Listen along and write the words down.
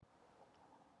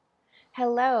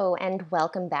Hello, and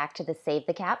welcome back to the Save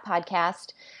the Cat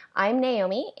podcast. I'm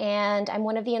Naomi, and I'm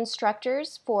one of the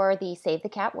instructors for the Save the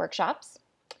Cat workshops.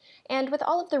 And with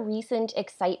all of the recent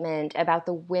excitement about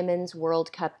the Women's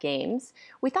World Cup games,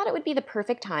 we thought it would be the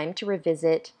perfect time to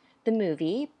revisit the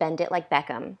movie Bend It Like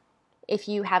Beckham. If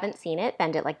you haven't seen it,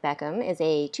 Bend It Like Beckham is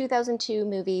a 2002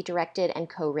 movie directed and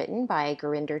co-written by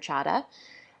Gurinder Chadha.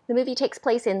 The movie takes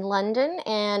place in London,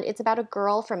 and it's about a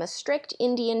girl from a strict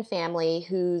Indian family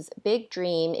whose big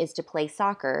dream is to play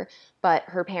soccer, but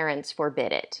her parents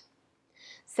forbid it.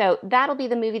 So that'll be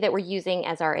the movie that we're using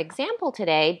as our example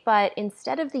today, but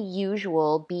instead of the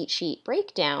usual beat sheet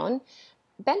breakdown,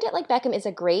 Bend It Like Beckham is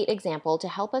a great example to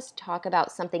help us talk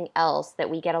about something else that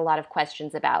we get a lot of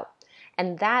questions about,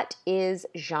 and that is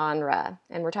genre.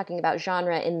 And we're talking about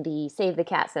genre in the Save the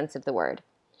Cat sense of the word.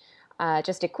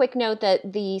 Just a quick note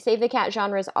that the Save the Cat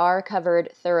genres are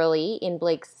covered thoroughly in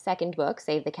Blake's second book,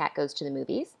 Save the Cat Goes to the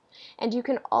Movies. And you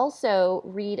can also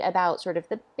read about sort of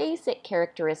the basic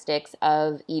characteristics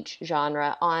of each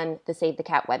genre on the Save the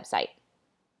Cat website.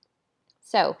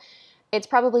 So it's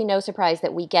probably no surprise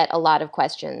that we get a lot of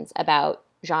questions about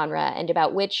genre and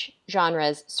about which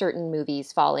genres certain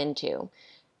movies fall into,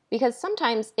 because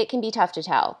sometimes it can be tough to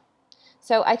tell.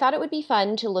 So I thought it would be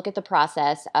fun to look at the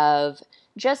process of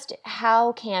just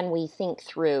how can we think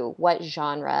through what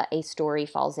genre a story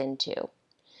falls into.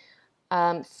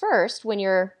 First, when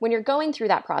you're going through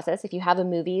that process, if you have a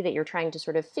movie that you're trying to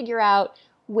sort of figure out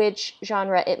which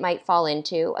genre it might fall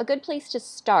into, a good place to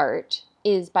start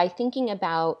is by thinking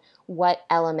about what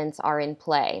elements are in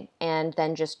play and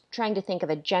then just trying to think of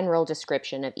a general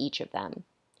description of each of them.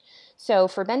 So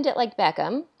for Bend It Like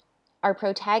Beckham, our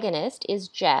protagonist is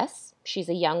Jess. She's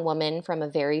a young woman from a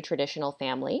very traditional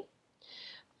family.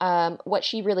 What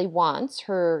she really wants,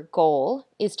 her goal,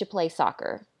 is to play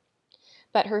soccer.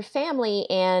 But her family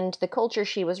and the culture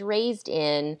she was raised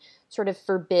in sort of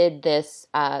forbid this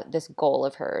goal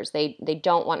of hers. They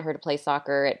don't want her to play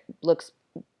soccer. It looks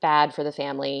bad for the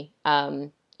family.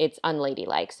 It's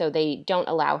unladylike, so they don't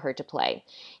allow her to play.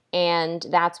 And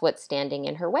that's what's standing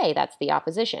in her way. That's the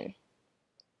opposition.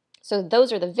 So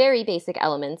those are the very basic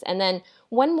elements. And then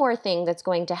one more thing that's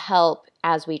going to help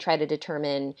as we try to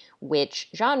determine which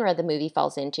genre the movie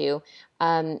falls into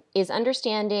is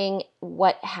understanding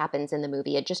what happens in the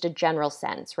movie, just a general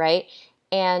sense, right?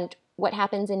 And what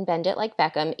happens in Bend It Like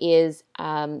Beckham is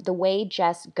the way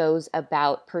Jess goes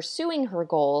about pursuing her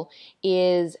goal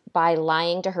is by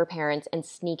lying to her parents and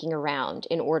sneaking around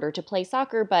in order to play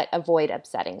soccer but avoid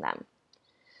upsetting them.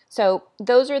 So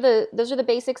those are the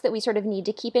basics that we sort of need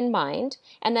to keep in mind.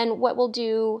 And then what we'll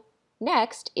do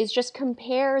next is just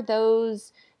compare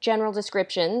those general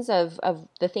descriptions of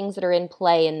the things that are in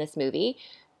play in this movie.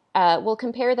 We'll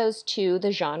compare those to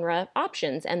the genre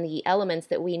options and the elements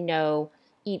that we know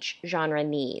each genre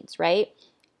needs, right?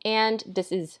 And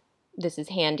this is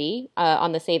handy.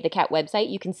 On the Save the Cat website,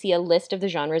 you can see a list of the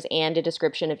genres and a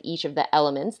description of each of the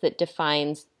elements that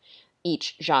defines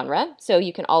each genre, so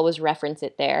you can always reference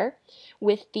it there.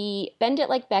 With the Bend It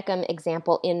Like Beckham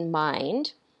example in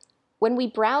mind, when we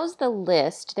browse the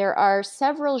list, there are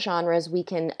several genres we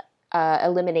can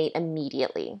eliminate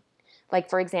immediately. Like,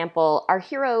 for example, our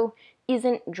hero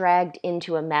isn't dragged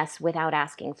into a mess without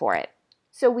asking for it,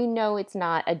 so we know it's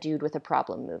not a dude with a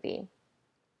problem movie.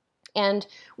 And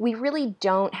we really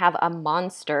don't have a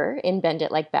monster in Bend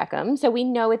It Like Beckham, so we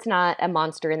know it's not a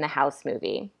monster in the house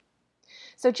movie.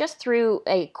 So just through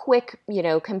a quick,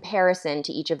 comparison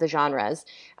to each of the genres,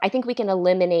 I think we can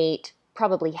eliminate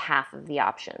probably half of the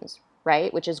options,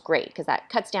 right? Which is great because that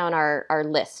cuts down our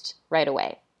list right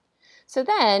away. So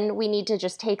then we need to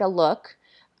just take a look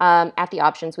at the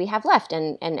options we have left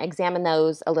and examine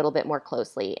those a little bit more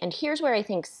closely. And here's where I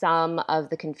think some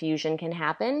of the confusion can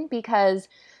happen because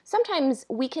sometimes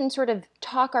we can sort of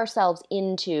talk ourselves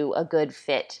into a good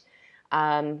fit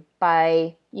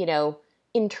by,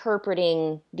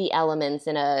 interpreting the elements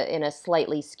in a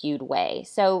slightly skewed way.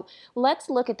 So let's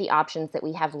look at the options that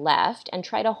we have left and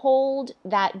try to hold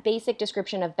that basic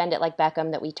description of Bend It Like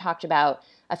Beckham that we talked about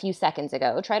a few seconds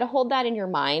ago. Try to hold that in your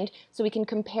mind so we can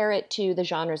compare it to the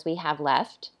genres we have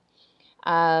left.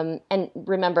 And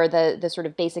remember, the sort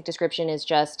of basic description is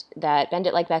just that Bend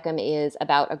It Like Beckham is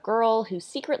about a girl who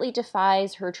secretly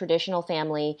defies her traditional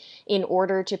family in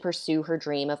order to pursue her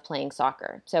dream of playing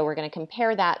soccer. So we're going to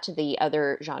compare that to the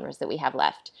other genres that we have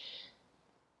left.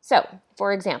 So,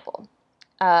 for example,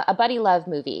 a buddy love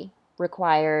movie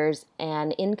requires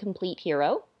an incomplete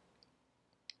hero,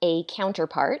 a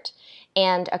counterpart,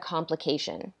 and a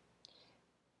complication.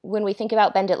 When we think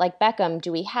about Bend It Like Beckham,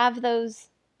 do we have those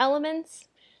elements?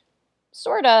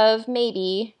 Sort of,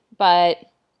 maybe, but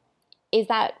is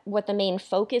that what the main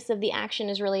focus of the action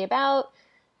is really about?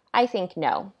 I think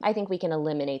no. I think we can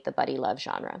eliminate the buddy love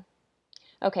genre.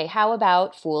 Okay, how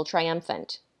about Fool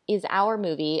Triumphant? Is our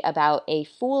movie about a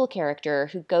fool character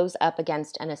who goes up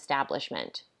against an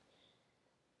establishment?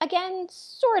 Again,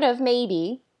 sort of,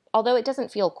 maybe, although it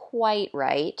doesn't feel quite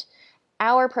right.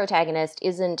 Our protagonist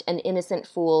isn't an innocent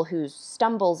fool who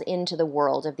stumbles into the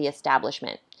world of the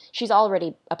establishment. She's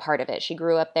already a part of it. She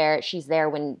grew up there. She's there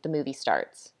when the movie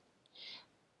starts.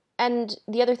 And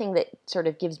the other thing that sort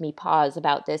of gives me pause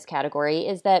about this category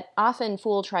is that often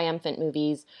fool triumphant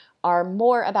movies are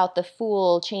more about the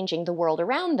fool changing the world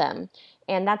around them.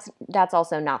 And that's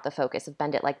also not the focus of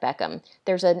Bend It Like Beckham.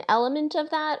 There's an element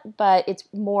of that, but it's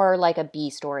more like a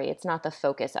B story. It's not the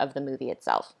focus of the movie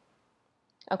itself.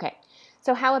 Okay,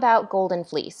 so how about Golden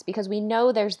Fleece? Because we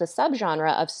know there's the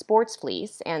subgenre of sports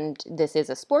fleece, and this is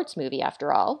a sports movie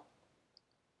after all.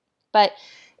 But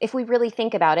if we really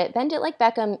think about it, Bend It Like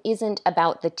Beckham isn't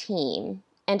about the team,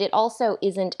 and it also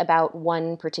isn't about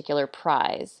one particular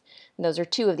prize. And those are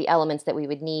two of the elements that we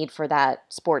would need for that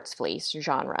sports fleece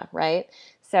genre, right?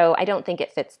 So I don't think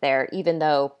it fits there, even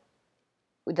though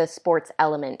the sports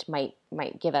element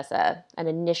might give us an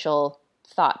initial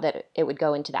thought that it would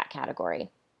go into that category.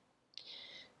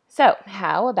 So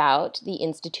how about the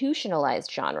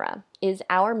institutionalized genre? Is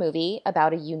our movie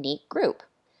about a unique group?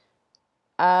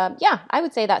 Yeah, I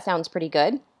would say that sounds pretty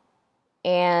good.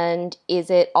 And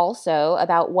is it also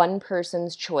about one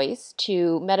person's choice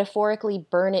to metaphorically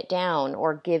burn it down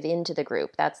or give in to the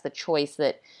group? That's the choice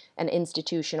that an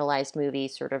institutionalized movie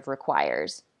sort of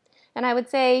requires. And I would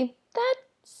say that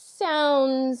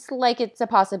sounds like it's a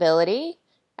possibility,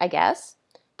 I guess.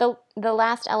 The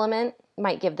last element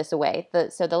might give this away.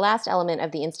 So the last element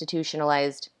of the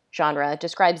institutionalized genre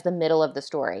describes the middle of the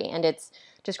story, and it's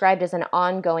described as an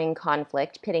ongoing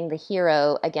conflict pitting the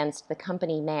hero against the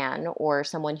company man or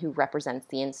someone who represents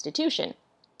the institution.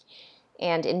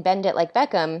 And in Bend It Like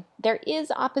Beckham, there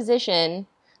is opposition,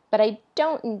 but I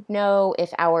don't know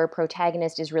if our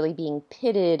protagonist is really being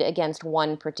pitted against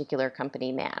one particular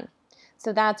company man.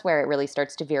 So that's where it really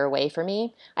starts to veer away for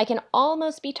me. I can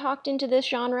almost be talked into this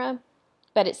genre,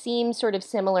 but it seems sort of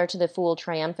similar to the Fool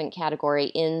Triumphant category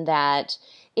in that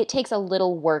it takes a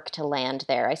little work to land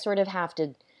there. I sort of have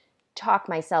to talk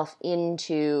myself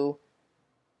into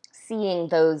seeing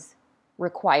those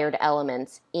required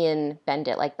elements in Bend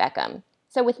It Like Beckham.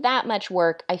 So with that much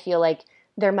work, I feel like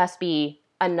there must be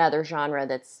another genre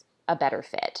that's a better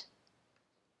fit.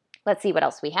 Let's see what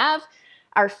else we have.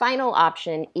 Our final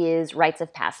option is Rites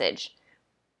of Passage.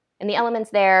 And the elements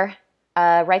there,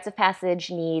 Rites of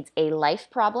Passage needs a life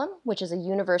problem, which is a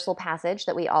universal passage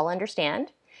that we all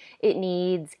understand. It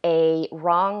needs a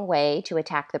wrong way to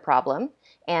attack the problem,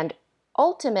 and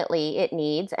ultimately it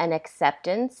needs an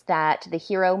acceptance that the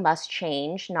hero must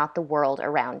change, not the world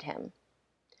around him.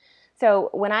 So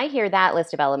when I hear that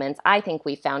list of elements, I think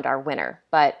we've found our winner,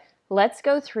 but let's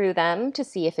go through them to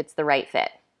see if it's the right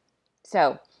fit.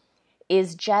 So,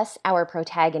 is Jess, our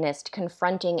protagonist,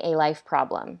 confronting a life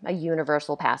problem, a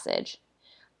universal passage?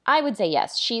 I would say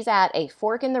yes. She's at a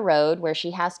fork in the road where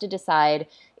she has to decide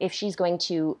if she's going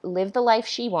to live the life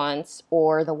she wants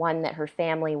or the one that her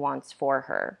family wants for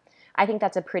her. I think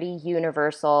that's a pretty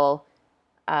universal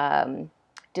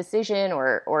decision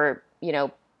or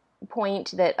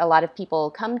point that a lot of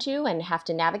people come to and have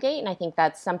to navigate, and I think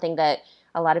that's something that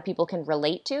a lot of people can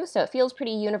relate to. So it feels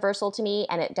pretty universal to me,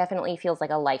 and it definitely feels like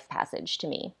a life passage to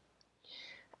me.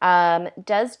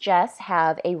 Does Jess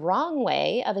have a wrong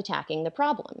way of attacking the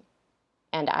problem?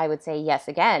 And I would say yes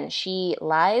again. She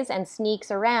lies and sneaks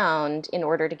around in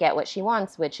order to get what she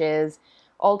wants, which is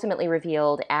ultimately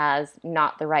revealed as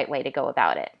not the right way to go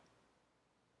about it.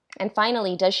 And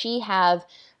finally, does she have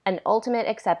an ultimate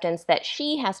acceptance that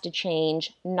she has to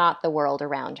change, not the world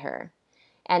around her?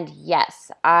 And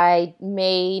yes, I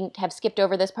may have skipped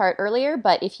over this part earlier,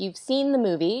 but if you've seen the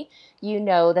movie, you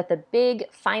know that the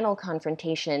big final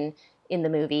confrontation in the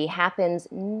movie happens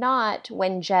not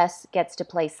when Jess gets to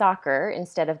play soccer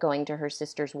instead of going to her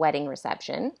sister's wedding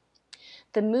reception.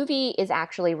 The movie is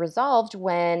actually resolved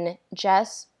when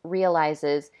Jess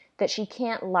realizes that she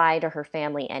can't lie to her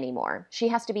family anymore. She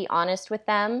has to be honest with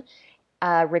them,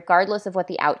 regardless of what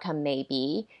the outcome may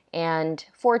be. And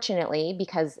fortunately,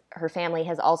 because her family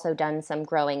has also done some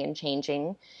growing and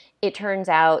changing, it turns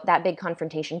out that big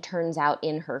confrontation turns out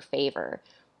in her favor.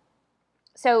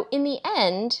 So in the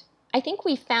end, I think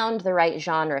we found the right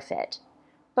genre fit.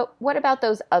 But what about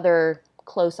those other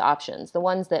close options, the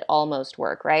ones that almost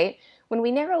work, right? When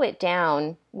we narrow it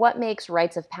down, what makes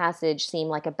Rites of Passage seem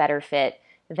like a better fit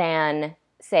than,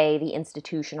 say, the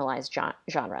institutionalized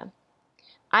genre?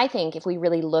 I think if we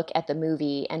really look at the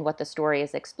movie and what the story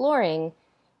is exploring,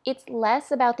 it's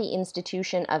less about the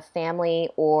institution of family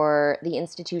or the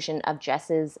institution of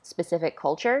Jess's specific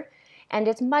culture, and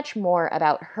it's much more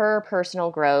about her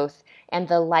personal growth and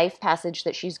the life passage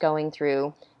that she's going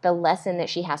through, the lesson that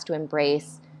she has to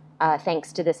embrace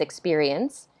thanks to this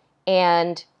experience.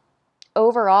 And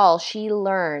overall, she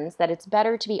learns that it's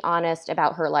better to be honest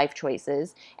about her life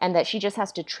choices and that she just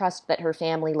has to trust that her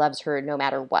family loves her no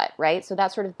matter what, right? So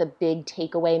that's sort of the big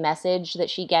takeaway message that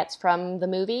she gets from the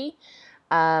movie.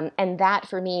 And that,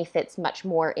 for me, fits much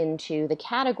more into the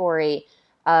category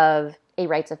of a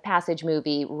rites of passage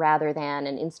movie rather than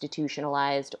an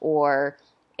institutionalized or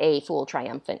a fool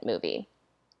triumphant movie.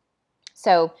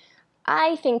 So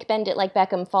I think Bend It Like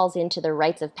Beckham falls into the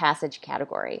rites of passage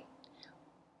category.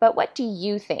 But what do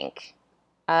you think?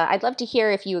 I'd love to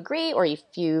hear if you agree or if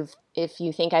you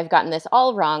think I've gotten this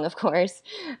all wrong, of course.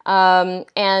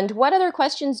 And what other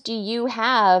questions do you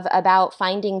have about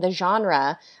finding the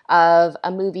genre of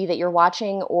a movie that you're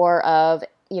watching or of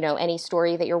any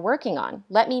story that you're working on?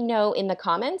 Let me know in the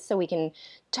comments so we can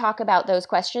talk about those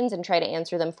questions and try to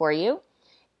answer them for you.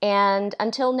 And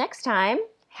until next time,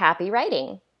 happy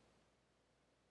writing.